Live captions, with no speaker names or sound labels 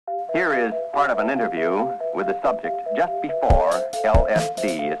Here is part of an interview with the subject just before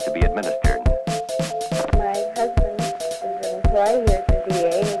LSD is to be administered. My husband is an employee here at the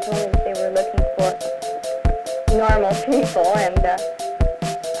VA, and he told me that they were looking for normal people, and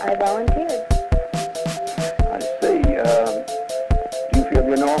I volunteered. I see. Do you feel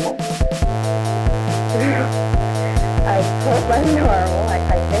you're normal? I hope I'm normal.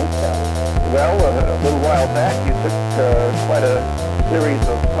 I think so. Well, a little while back you took quite a series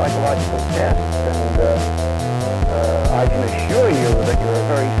of psychological tests, and I can assure you that you're a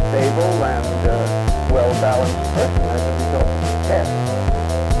very stable and well-balanced person as a result of the test.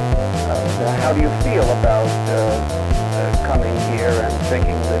 How do you feel about coming here and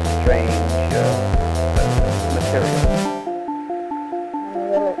drinking this strange material?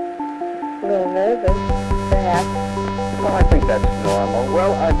 I'm a little nervous, perhaps. Well, I think that's normal.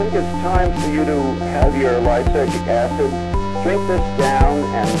 Well, I think it's time for you to have your lysergic acid. Drink this down,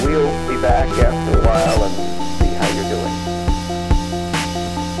 and we'll be back after a while and see how you're doing.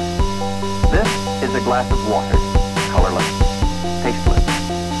 This is a glass of water, colorless, tasteless.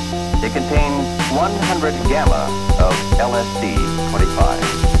 It contains 100 gamma of LSD-25,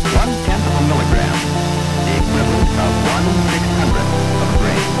 1/10 of a milligram, the equivalent of 1/600th of a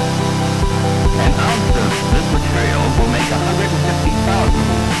grain. An ounce of this material will make 150,000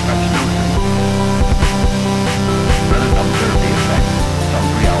 such doses. Let us observe the effect some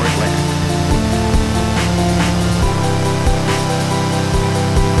 3 hours later.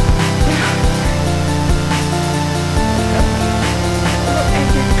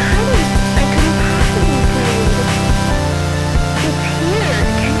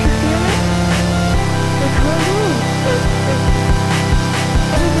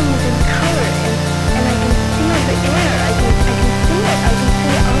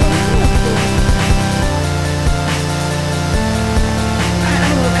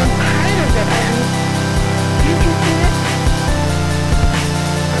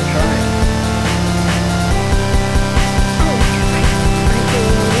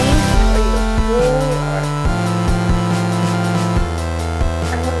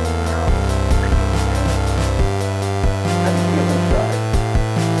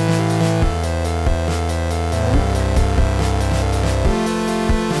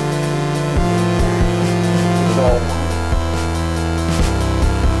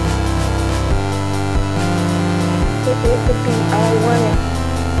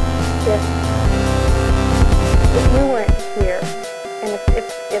 If you weren't here, and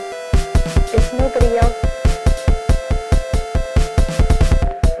if nobody else,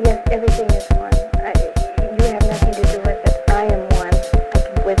 yes, everything is one. You have nothing to do with it. I am one.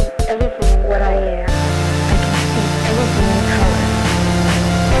 With everything, what I am, I can see everything in color.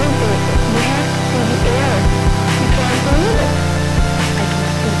 Everything. You have to see the air. You can't believe it. I can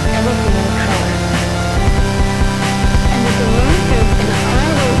see everything in color. And the dimensions and all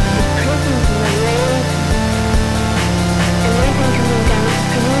those, the prisms and the rays, and everything coming down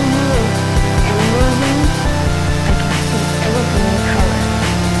through you and moving, I can see everything in color.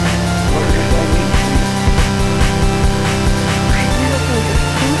 What does that mean to you? I've never seen this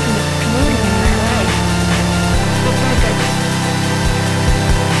infinite beauty in my life. It's like a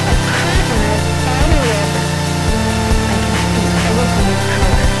curtain, a spider web. I can see everything in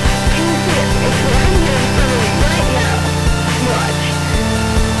color. Can you see it? It's right here in front of me right now. Watch.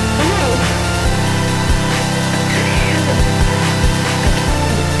 No. Good heavens. I can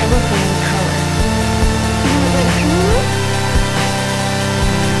see everything in color. You know what it means?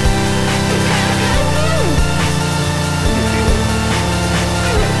 It's happening. Did you feel it?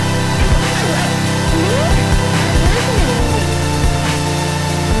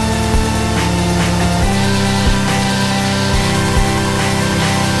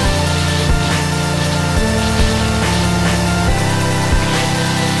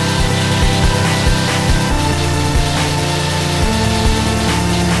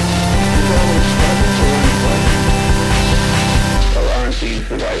 Is all this pleasant or unpleasant? Or aren't these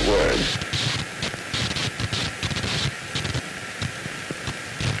the right words?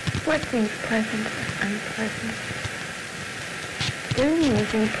 What seems pleasant or unpleasant? There isn't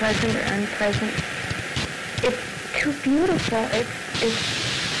anything pleasant or unpleasant. It's too beautiful. It's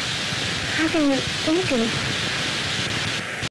how can you think and